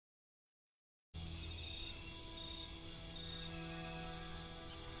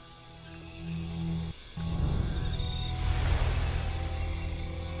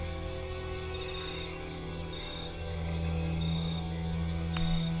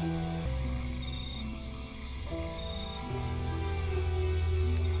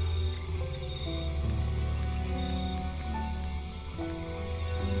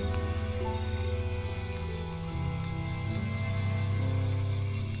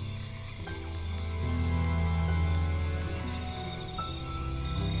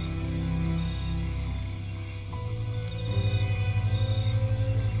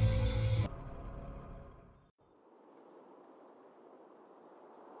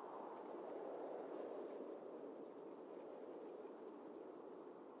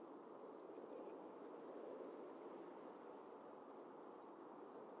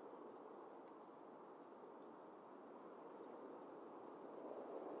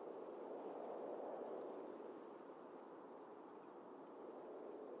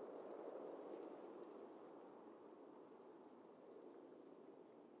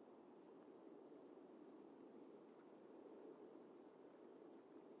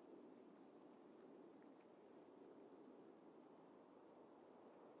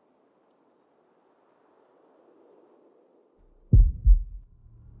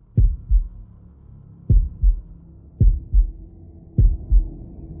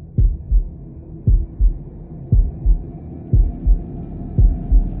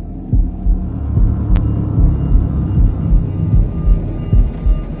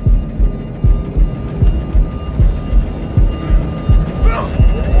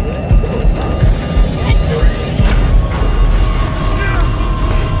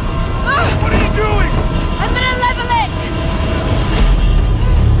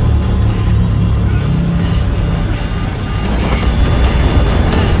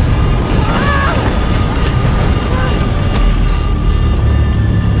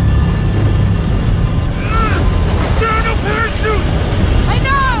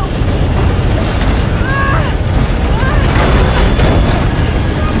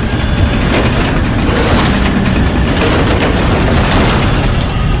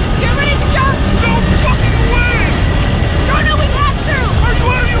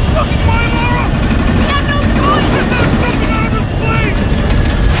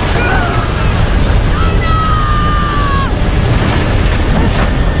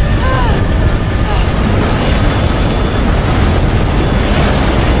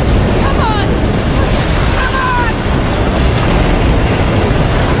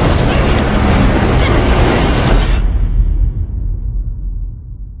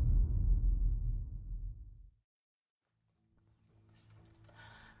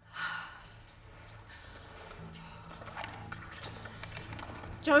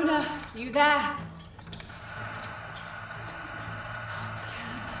Jonah, you there?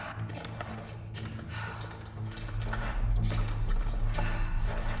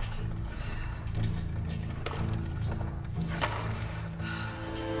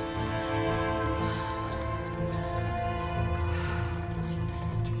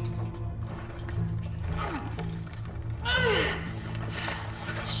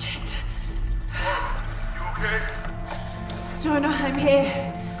 Jonah, I'm here.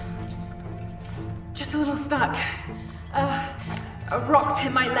 Just a little stuck. A rock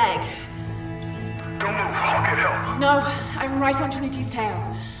hit my leg. Don't move, I'll get help. No, I'm right on Trinity's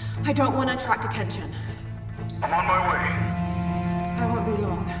tail. I don't want to attract attention. I'm on my way. I won't be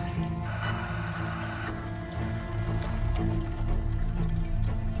long.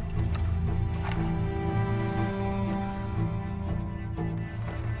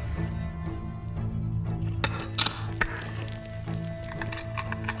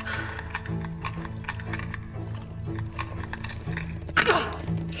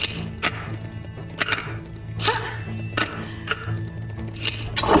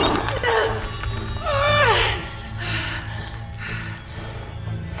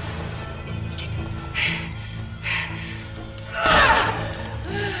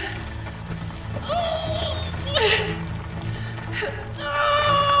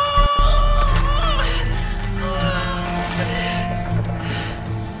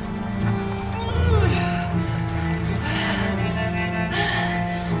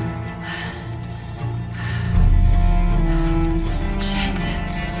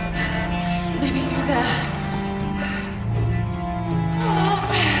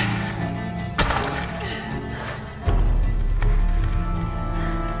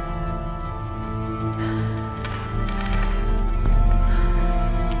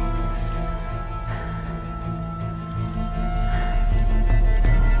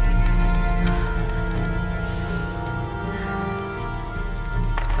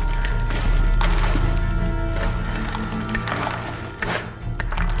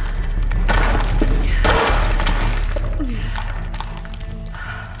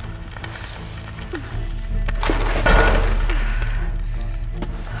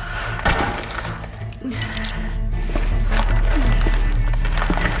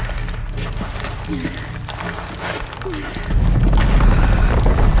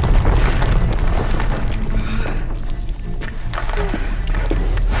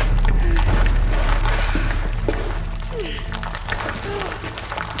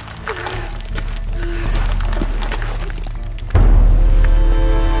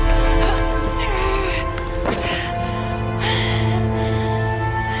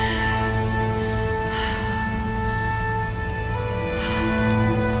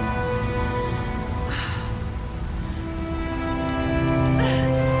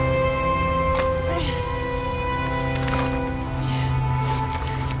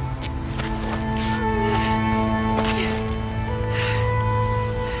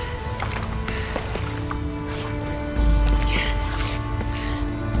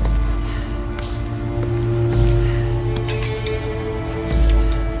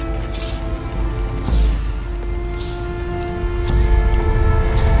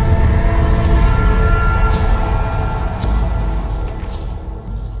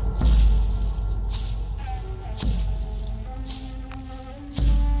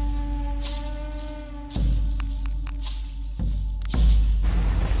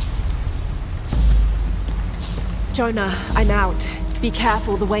 Jonah, I'm out. Be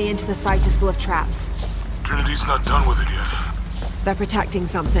careful, the way into the site is full of traps. Trinity's not done with it yet. They're protecting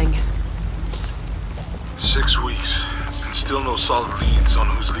something. 6 weeks, and still no solid leads on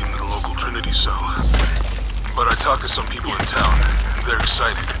who's leading the local Trinity cell. But I talked to some people in town, and they're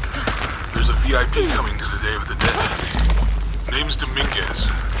excited. There's a VIP coming to the Day of the Dead. Name's Dominguez.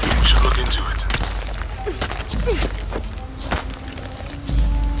 We should look into it.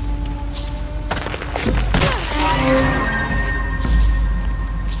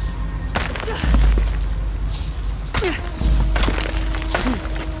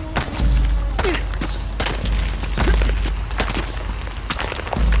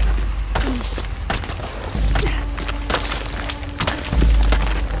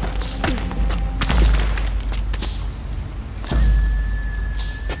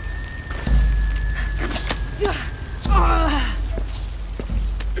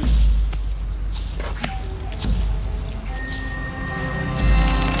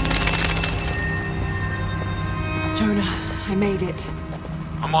 Jonah, I made it.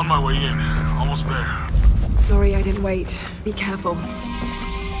 I'm on my way in. Almost there. Sorry I didn't wait. Be careful.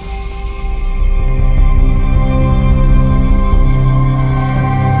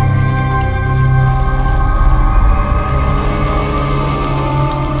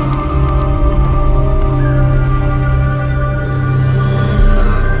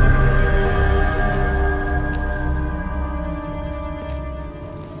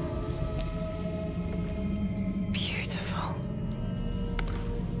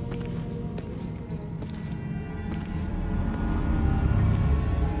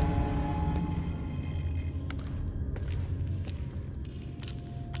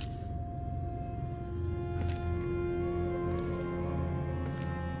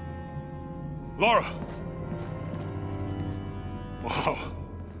 Laura! Wow.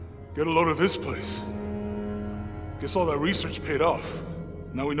 Get a load of this place. Guess all that research paid off.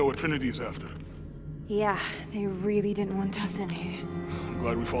 Now we know what Trinity is after. Yeah, they really didn't want us in here. I'm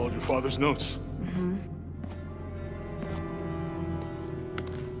glad we followed your father's notes. Mm-hmm.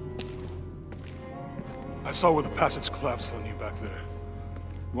 I saw where the passage collapsed on you back there.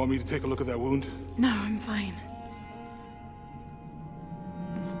 You want me to take a look at that wound? No, I'm fine.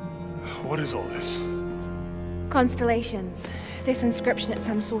 What is all this? Constellations. This inscription is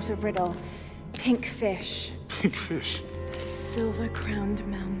some sort of riddle. Pink fish. Pink fish? Silver-crowned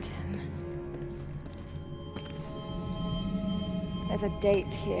mountain. There's a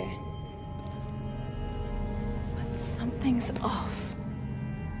date here. But something's off.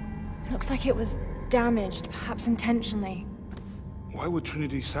 It looks like it was damaged, perhaps intentionally. Why would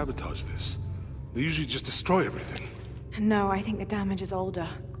Trinity sabotage this? They usually just destroy everything. No, I think the damage is older.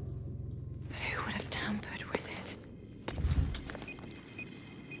 But who would have tampered with it?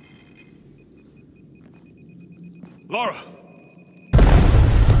 Laura!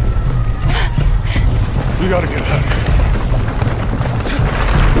 We gotta get out of here.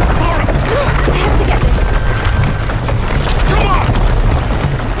 Laura! I have to get this. Come on!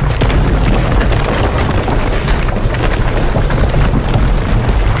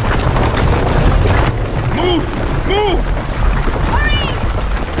 Move! Move! Hurry!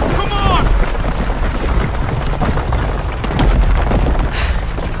 Come on!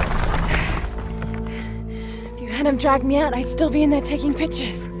 If you had him drag me out, I'd still be in there taking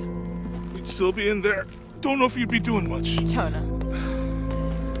pictures. We'd still be in there. Don't know if you'd be doing much. Jonah.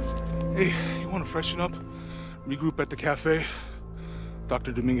 Hey, you want to freshen up? Regroup at the cafe?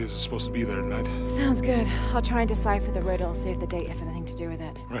 Dr. Dominguez is supposed to be there tonight. Sounds good. I'll try and decipher the riddle, see if the date has anything to do with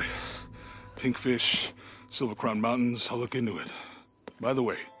it. Right. Pink fish, Silver Crown Mountains, I'll look into it. By the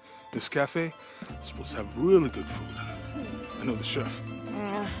way, this cafe is supposed to have really good food. I know the chef.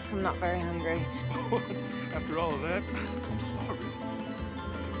 I'm not very hungry. After all of that, I'm starving.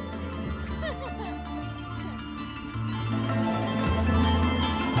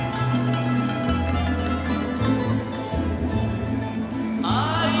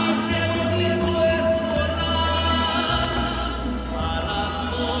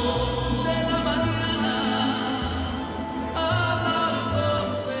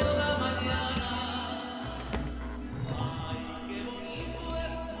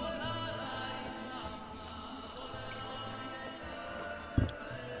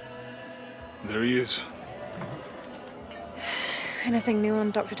 There he is. Anything new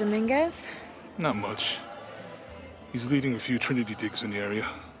on Dr. Dominguez? Not much. He's leading a few Trinity digs in the area.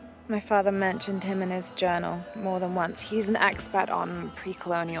 My father mentioned him in his journal more than once. He's an expert on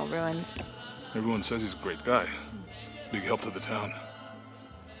pre-colonial ruins. Everyone says he's a great guy. Big help to the town.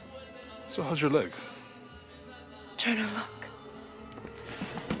 So how's your leg? Jonah, look.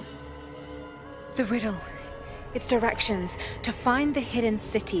 The riddle. Its directions. To find the hidden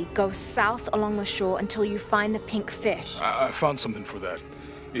city, go south along the shore until you find the pink fish. I found something for that.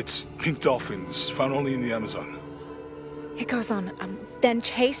 It's pink dolphins, found only in the Amazon. It goes on. Then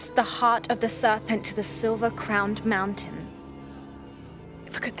chase the heart of the serpent to the silver-crowned mountain.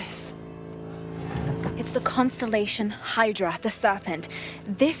 Look at this. It's the constellation Hydra, the serpent.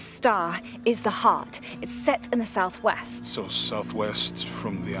 This star is the heart. It's set in the southwest. So southwest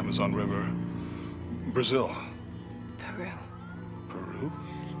from the Amazon River. Brazil. Peru. Peru?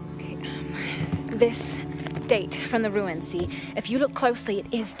 Okay, this date from the ruins, see? If you look closely, it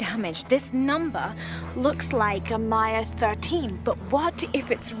is damaged. This number looks like a Maya 13, but what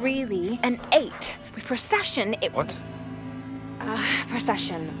if it's really an 8? With precession, it... What?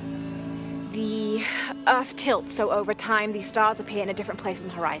 Precession. The Earth tilts, so over time, these stars appear in a different place on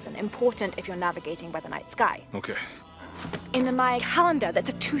the horizon. Important if you're navigating by the night sky. Okay. In the Maya calendar, that's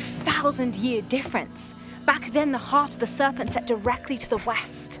a 2,000-year difference. Back then, the heart of the serpent set directly to the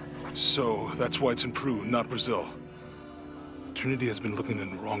west. So that's why it's in Peru, not Brazil. Trinity has been looking in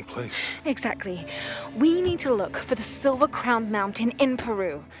the wrong place. Exactly. We need to look for the silver-crowned mountain in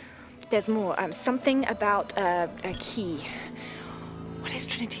Peru. There's more. Something about a key. What is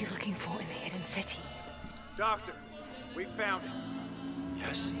Trinity looking for in the hidden city? Doctor, we found it.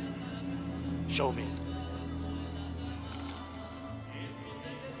 Yes? Show me.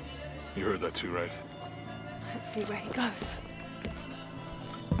 You heard that too, right? Let's see where he goes.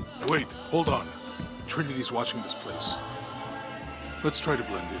 Wait, hold on. Trinity's watching this place. Let's try to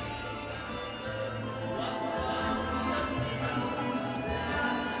blend in.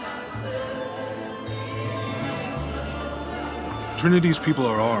 Trinity's people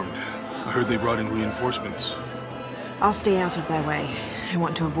are armed. I heard they brought in reinforcements. I'll stay out of their way. I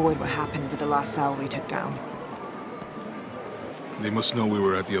want to avoid what happened with the last cell we took down. They must know we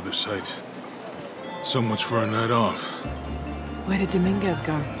were at the other site. So much for a night off. Where did Dominguez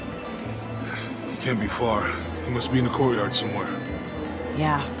go? He can't be far. He must be in the courtyard somewhere.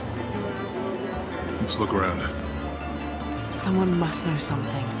 Yeah. Let's look around. Someone must know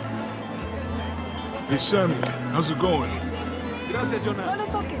something. Hey, Sammy, how's it going? Gracias, Jonah.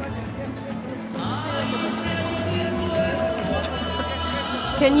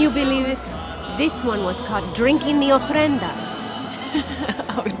 Can you believe it? This one was caught drinking the ofrendas.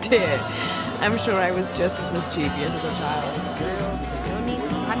 Oh dear. I'm sure I was just as mischievous as a child. No need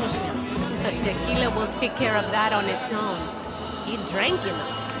to punish him. The tequila will take care of that on its own. He drank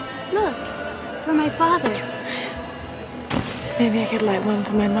enough. Look, for my father. Maybe I could light one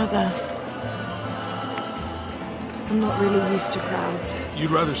for my mother. I'm not really used to crowds. You'd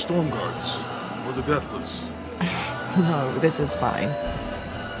rather storm guards or the deathless? No, this is fine.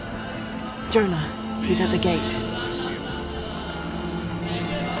 Jonah, he's at the gate. I see him.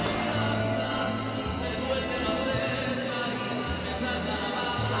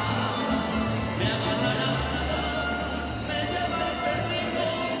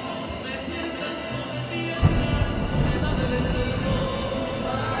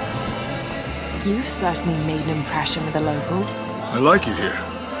 You've certainly made an impression with the locals. I like it here.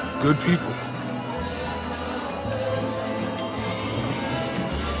 Good people.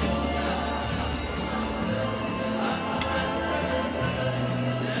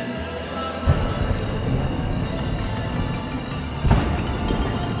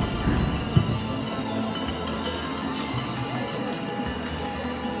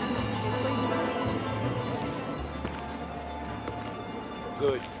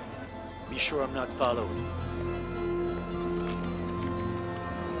 Good. Be sure I'm not followed.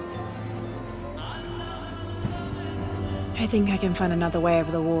 I think I can find another way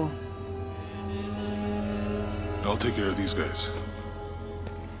over the wall. I'll take care of these guys.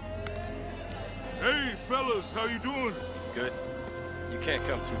 Hey, fellas, how you doing? Good. You can't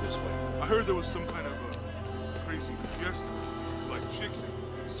come through this way. I heard there was some kind of a crazy fiesta, like chicks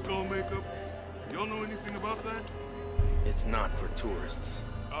in skull makeup. Y'all know anything about that? It's not for tourists.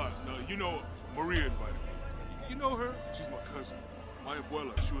 No, you know, Maria invited me. You know her? She's my cousin. My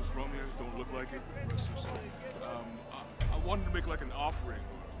abuela, she was from here, don't look like it, rest her soul. I wanted to make like an offering.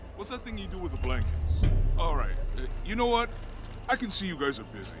 What's that thing you do with the blankets? All right, you know what? I can see you guys are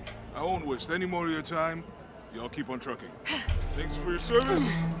busy. I won't waste any more of your time. Y'all keep on trucking. Thanks for your service.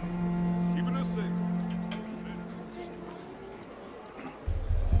 Keeping us safe.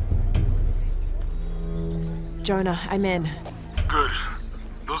 Jonah, I'm in. Good.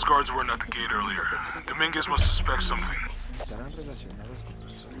 Those guards weren't at the gate earlier. Dominguez must suspect something.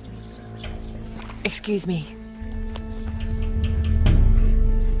 Excuse me.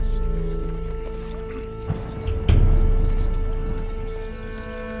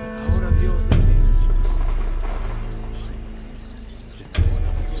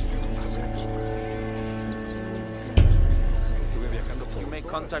 You make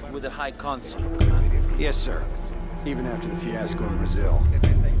contact with the High Consul. Yes, sir. Even after the fiasco in Brazil.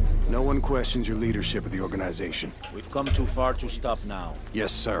 No one questions your leadership of the organization. We've come too far to stop now.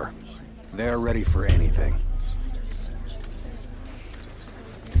 Yes, sir. They're ready for anything.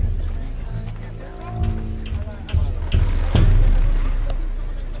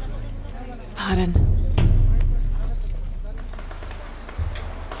 Pardon.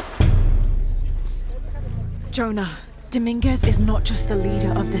 Jonah, Dominguez is not just the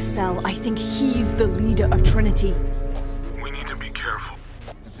leader of the cell. I think he's the leader of Trinity. We need to be careful.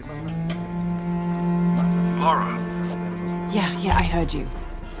 Laura. Yeah, I heard you.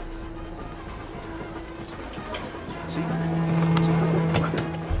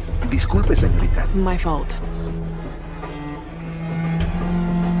 Disculpe, señorita. My fault.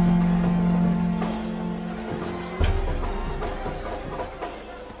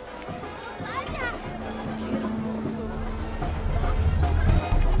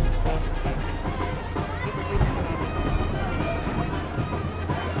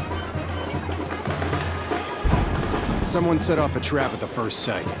 Someone set off a trap at the first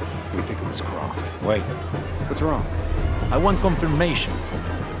site. We think it was Croft. Wait. What's wrong? I want confirmation,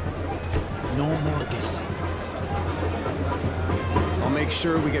 Commander. No more guessing. I'll make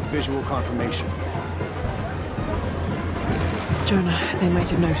sure we get visual confirmation. Jonah, they might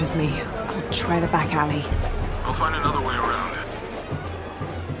have noticed me. I'll try the back alley. I'll find another way around.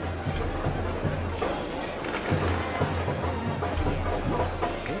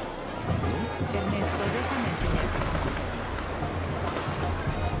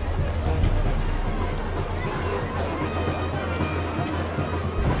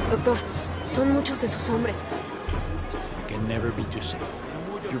 Doctor, son muchos de sus hombres. I can never be too safe.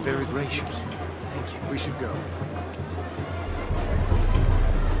 You're very gracious. Thank you. We should go.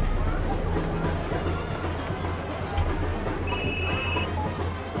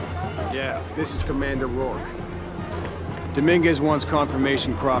 Yeah, this is Commander Rourke. Dominguez wants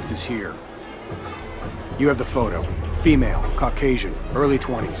confirmation Croft is here. You have the photo. Female, Caucasian, early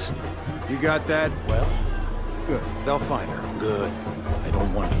 20s. You got that? Well, Good. They'll find her. good. I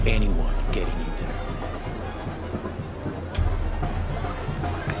don't want anyone getting in there.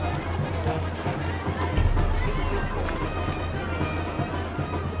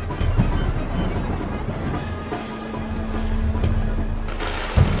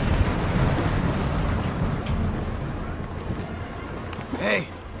 Hey,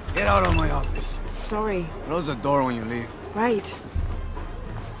 get out of my office. Sorry. Close the door when you leave. Right.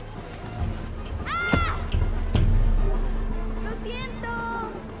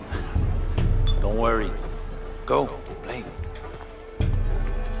 Don't worry. Go, play.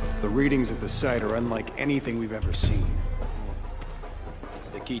 The readings at the site are unlike anything we've ever seen. It's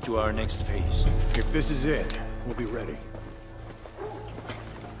the key to our next phase. If this is it, we'll be ready.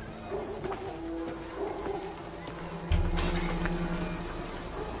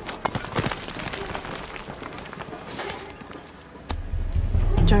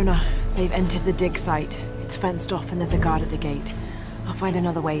 Jonah, they've entered the dig site. It's fenced off and there's a guard at the gate. I'll find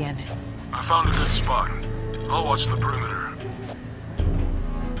another way in. I found a good spot. I'll watch the perimeter.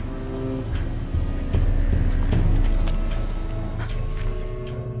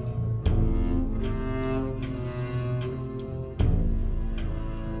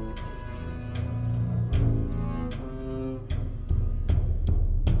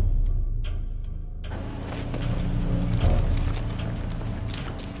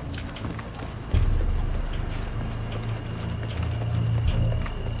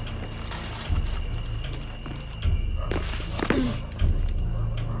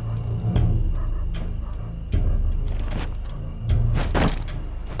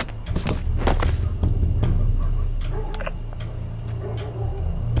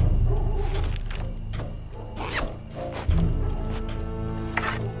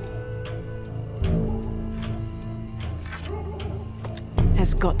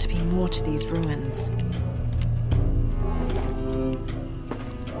 There's got to be more to these ruins.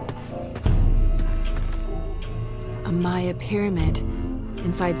 A Maya pyramid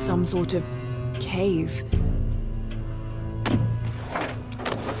inside some sort of cave.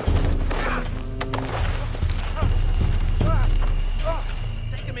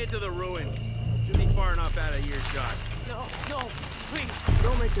 Take him into the ruins. Should be far enough out of earshot. No, please.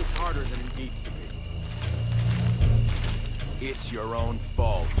 Don't make this harder than it needs to be. It's your own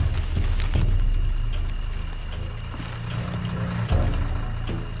fault.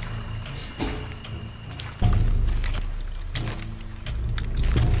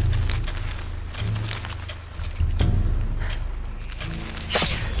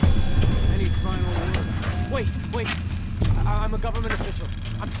 Any final words? Wait. I'm a government official.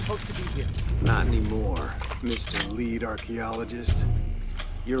 I'm supposed to be here. Not anymore, Mr. Lead Archaeologist.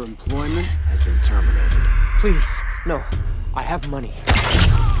 Your employment has been terminated. Please, no. I have money.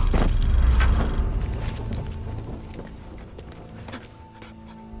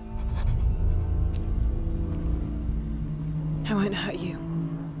 I won't hurt you.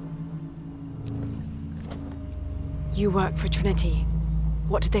 You work for Trinity.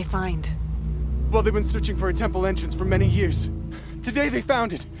 What did they find? Well, they've been searching for a temple entrance for many years. Today they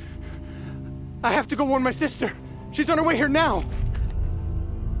found it. I have to go warn my sister. She's on her way here now.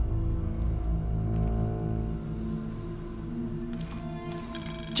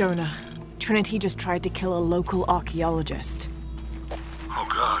 Jonah, Trinity just tried to kill a local archaeologist. Oh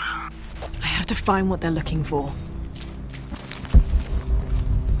God. I have to find what they're looking for.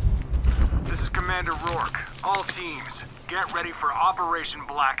 This is Commander Rourke. All teams, get ready for Operation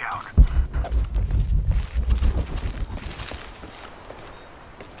Blackout.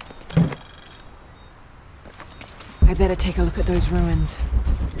 I better take a look at those ruins.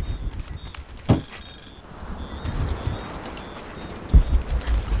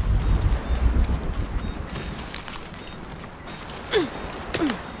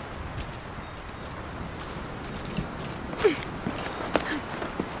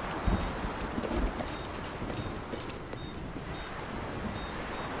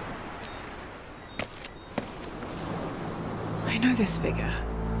 I know this figure.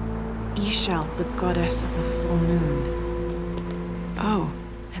 Ishal, the goddess of the full moon. Oh,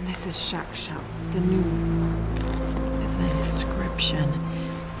 and this is Shakshal, the new moon. There's an inscription.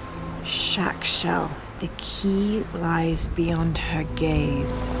 Shakshal, the key lies beyond her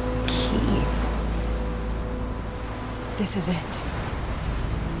gaze. key. This is it.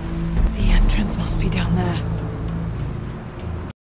 The entrance must be down there.